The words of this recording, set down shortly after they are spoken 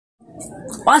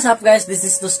What's up guys, this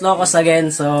is Lokoss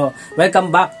again. So, welcome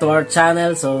back to our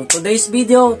channel. So, today's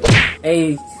video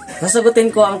ay sasagutin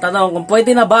ko ang tanong kung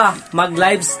pwede na ba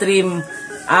mag-live stream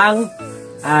ang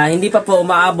hindi pa po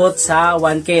umaabot sa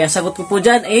 1K. Ang sagot ko po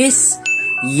dyan is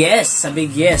yes, a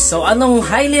big yes. So, anong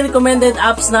highly recommended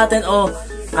apps natin o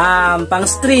pang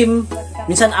stream?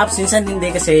 Minsan apps, minsan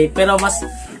hindi kasi. Pero mas,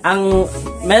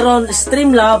 meron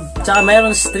Streamlab, tsaka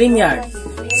meron StreamYard.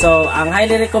 So, ang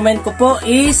highly recommend ko po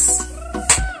is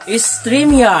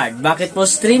StreamYard. Bakit po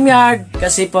StreamYard?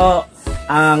 Kasi po,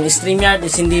 ang StreamYard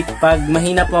is hindi, pag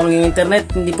mahina po ang iyong internet,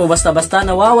 hindi po basta-basta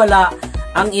nawawala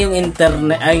ang iyong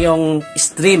internet, ay yung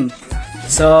stream.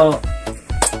 So,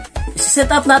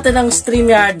 set up natin ang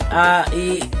StreamYard.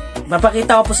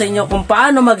 Mapakita ko po sa inyo kung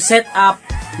paano mag-set up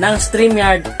ng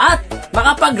StreamYard at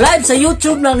makapag-live sa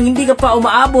YouTube nang hindi ka pa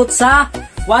umaabot sa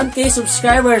 1K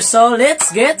subscribers. So,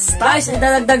 let's get started.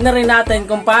 Idadagdag na rin natin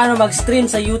kung paano mag-stream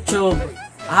sa YouTube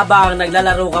habang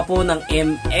naglalaro ka po ng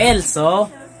ML. So,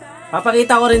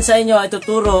 papakita ko rin sa inyo,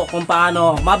 ituturo kung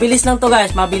paano. Mabilis lang to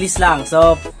guys, mabilis lang.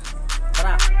 So,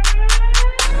 tara.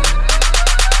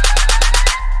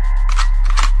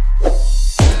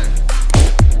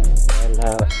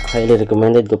 Highly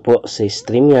recommended ko po sa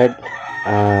StreamYard.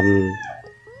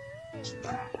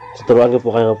 Tuturuan ko po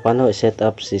kayo paano i-set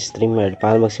up si StreamYard,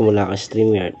 paano magsimula ka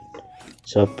StreamYard.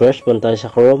 So, first punta tayo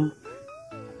sa Chrome.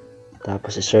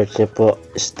 Tapos i-search nyo po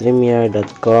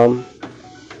streamyard.com.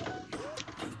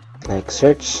 Like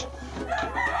search.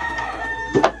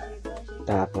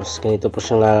 Tapos ganito po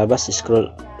siyang lalabas.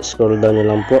 Scroll down nyo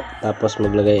lang po. Tapos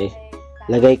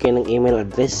lagay kayo ng email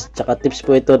address. Tsaka tips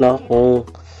po ito, no, kung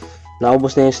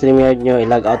naubos na yung StreamYard nyo,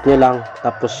 i-log out nyo lang.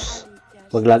 Tapos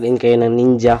mag-login kayo ng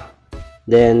Ninja.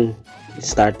 Then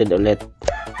started ulit.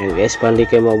 Yung guys, para hindi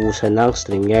kayo maubusan ng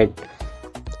StreamYard.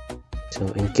 So,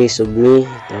 in case of me,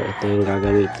 ito yung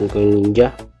gagamitin ko yung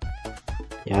Ninja.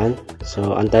 Yan.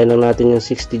 So, antayin lang natin yung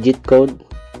 6-digit code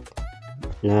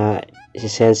na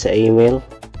isi-send sa email.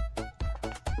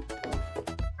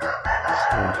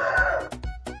 So,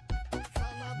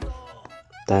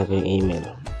 tago yung email.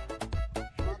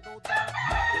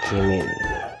 Gmail.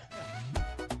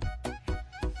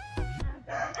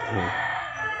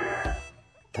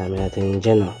 Dami natin yung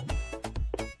dyan, oh.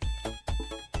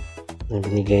 Na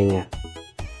binigay niya.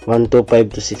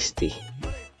 125 to 60.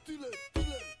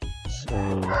 So,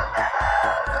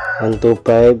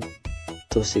 125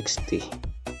 to 60.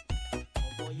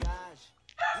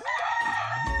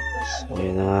 So,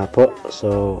 yun na nga po.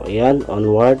 So, ayan,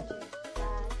 onward.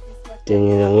 Tingnan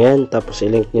nyo lang yan. Tapos,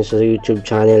 ilink nyo sa YouTube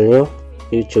channel nyo.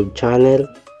 YouTube channel.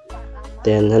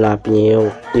 Then, hanapin nyo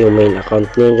yung main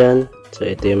account nyo dyan. So,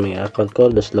 ito yung main account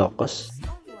ko, Lokoss.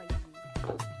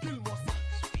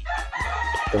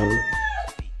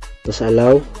 Tapos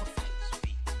allow.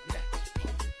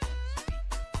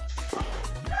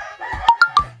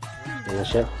 Yan na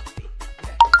siya.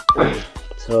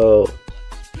 So,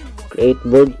 create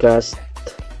broadcast.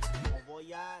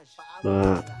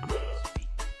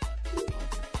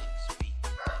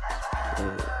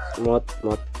 Mot.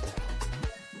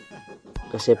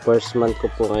 Kasi first month ko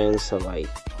po ngayon sa YT.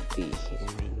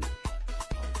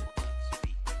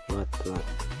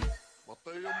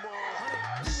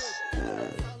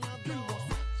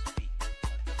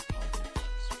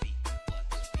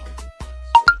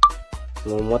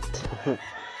 Mot.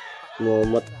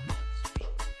 Momot.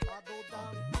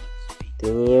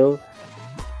 Continue.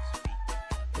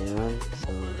 Yan. So,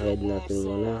 hide natin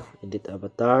muna. Edit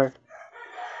avatar.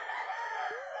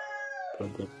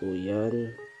 Upload na po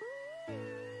yan.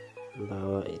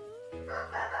 Bawa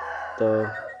ito.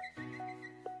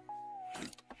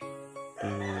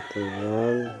 Natin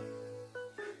yan.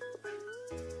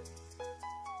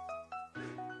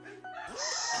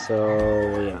 So,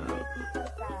 yan.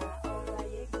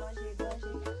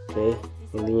 Okay,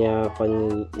 hindi niya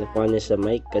nakuha niya sa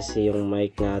mic kasi yung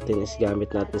mic natin is gamit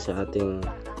natin sa ating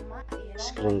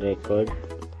screen record.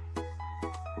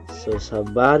 So, sa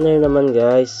banner naman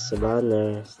guys, sa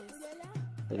banner,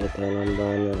 lagay tayo ng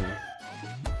banner.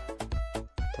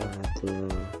 Ito natin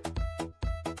yung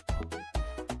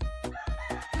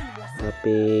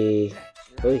happy,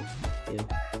 uy, yun.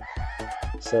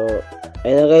 So,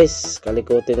 ayun na guys,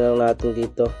 kalikutin na lang natin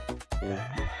dito. Ayan.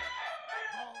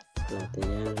 Natin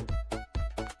yan.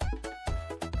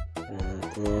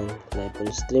 Live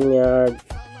on StreamYard.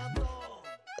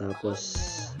 Tapos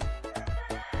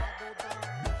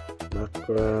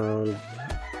background.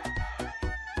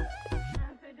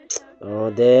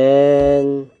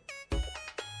 Then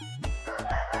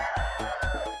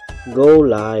go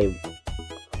live.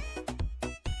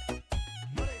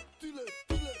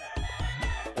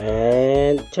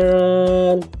 And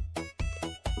turn.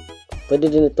 Pwede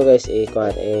din ito guys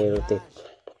i-rotate.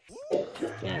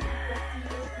 Yan.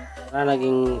 Para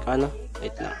naging ano?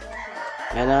 Wait lang.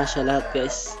 Yan na siya lahat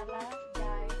guys.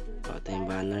 Ito yung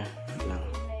banner lang.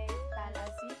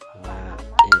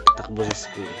 Yung tatakbo sa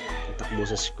screen. Yung takbo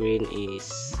sa screen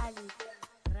is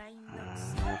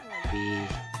happy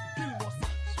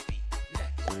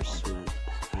first month.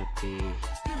 Happy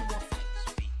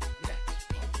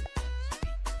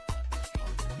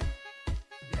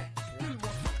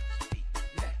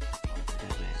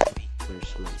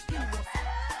first month.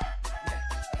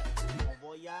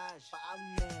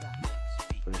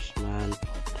 First month.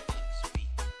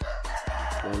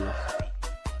 Wala.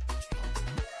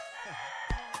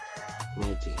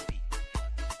 Emoji.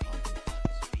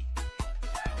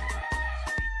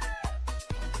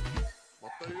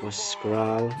 Tapos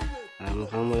scroll.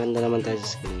 Mukhang maganda naman tayo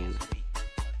sa screen.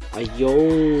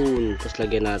 Ayun. Tapos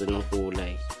lagyan natin ng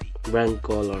kulay. Brand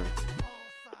color.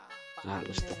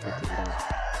 Gusto ko dilaw.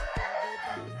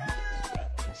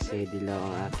 Kasi dilaw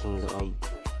ang aking loob.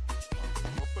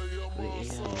 Ay,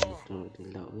 ayan. Itong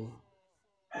dilaw eh.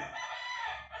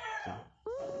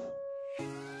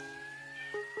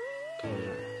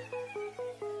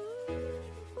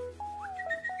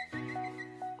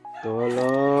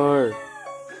 Color.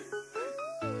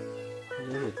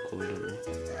 Ayan, color eh.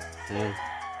 Ayan.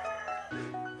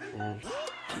 Ayan.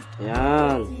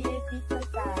 Ayan.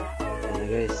 Ayan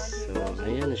guys. So,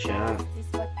 ayan na siya.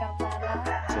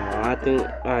 So, ating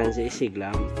isig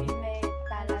lang.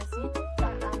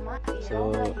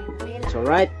 So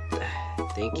right.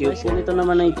 Thank you. So, ito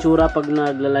naman ang itsura pag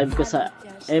nagla-live ka sa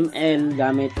ML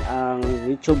gamit ang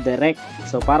YouTube Direct.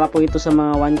 So para po ito sa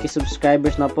mga 1K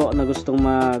subscribers na po na gustong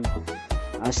mag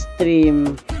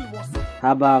stream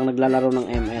habang naglalaro ng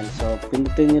ML. So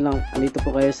pindutin niyo lang, andito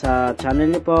po kayo sa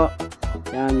channel niyo po.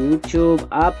 Yan, YouTube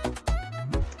app.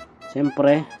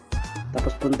 Siyempre.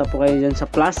 Tapos punta po kayo dyan sa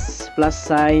plus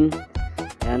sign.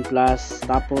 Yan, plus.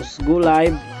 Tapos go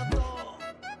live.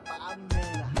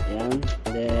 Yan.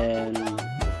 Then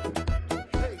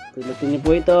pindutin niyo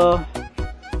po ito.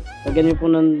 Lagyan niyo po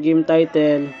ng game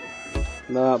title,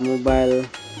 mobile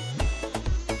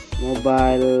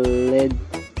led.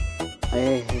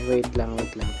 Wait lang.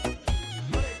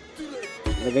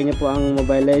 Lagyan niyo po ang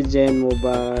Mobile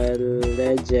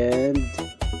Legend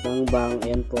bang.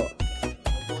 Ayan po.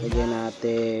 Lagyan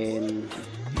natin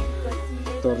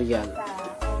tutorial.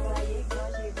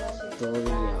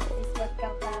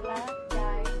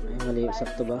 Ay, mali,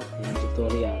 sakto ba? Ayan,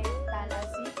 tutorial.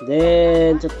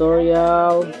 Then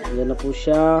tutorial, yan na po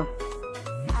siya.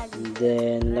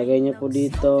 Then lagay niyo po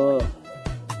dito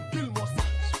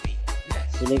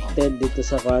selected dito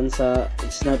sa kansa,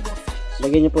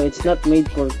 lagay niyo po it's not made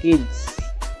for kids.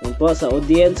 Yan po sa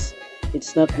audience,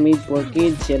 it's not made for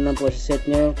kids. Yan lang po sa set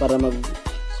niyo para mag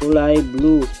kulay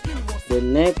blue.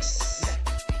 Then next,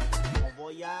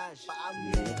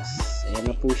 ayan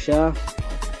na po siya.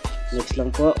 Next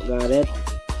lang po, got it.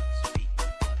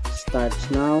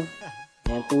 Starts now.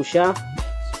 Ayan po siya.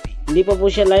 Hindi pa po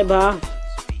siya live ha.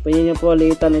 Pwede nyo po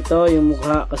liitan ito yung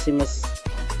mukha kasi mas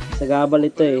sagabal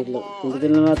ito eh.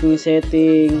 Pindutin lang natin yung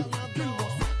setting.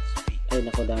 Ay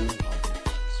nako, dami.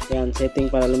 Ayan,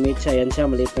 setting para lumit siya. Ayan siya,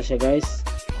 maliit na siya guys.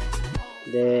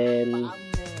 Then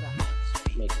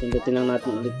pindutin lang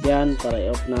natin ulit yan para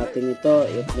i-off natin ito.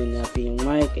 I-off din natin yung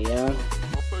mic. Ayan.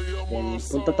 Then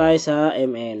punta tayo sa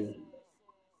ML.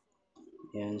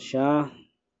 Ayan siya.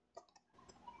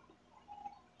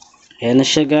 Ayan na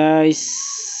siya guys.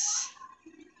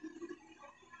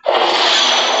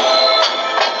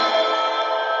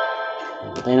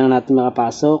 Tayo na natin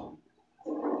makapasok.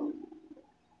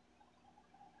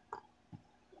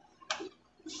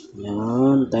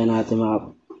 Ayan. Tayo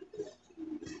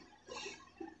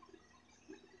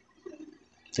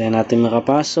natin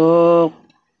makapasok.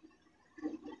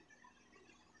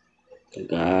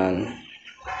 Tagal.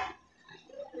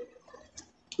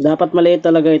 Dapat maliit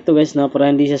talaga ito guys na para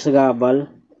hindi siya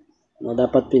sagabal. No,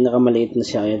 dapat pinakamaliit na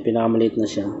siya. Ayan, pinakamaliit na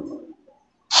siya.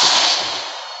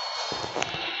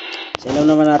 So, alam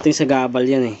naman natin sagabal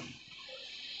yan eh.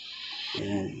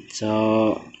 Ayan. So,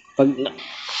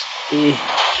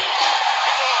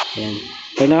 ayan.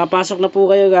 Pag nakapasok na po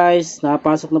kayo guys,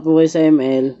 nakapasok na po kayo sa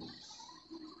ML,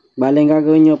 bali ang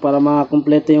gagawin nyo para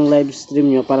makakompleto yung live stream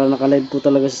nyo, para nakalive po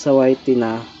talaga sa YT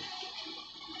na,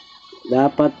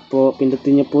 dapat po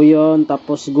pindutin nyo po yon,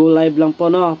 tapos go live lang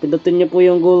po, no? Pindutin nyo po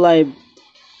yung go live.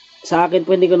 Sa akin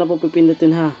po hindi ko na po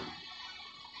pipindutin ha.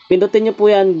 Pindutin nyo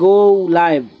po yan, go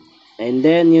live, and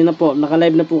then yun na po,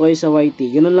 nakalive na po kayo sa YT.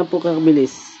 Ganun lang po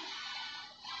kakabilis,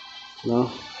 no?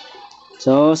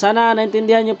 So, sana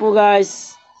naintindihan nyo po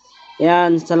guys.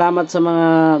 Yan, salamat sa mga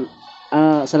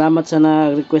salamat sa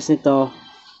nag-request nito.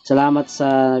 Salamat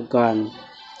sa kuan.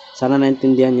 Sana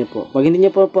naintindihan nyo po. Pag hindi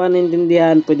nyo po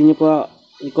naintindihan, pwede nyo po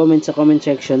i-comment sa comment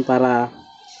section para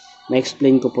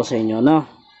ma-explain ko po sa inyo, no?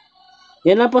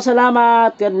 Yan lang po,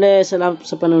 salamat. God bless. Salamat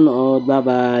sa panonood.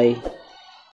 Bye-bye.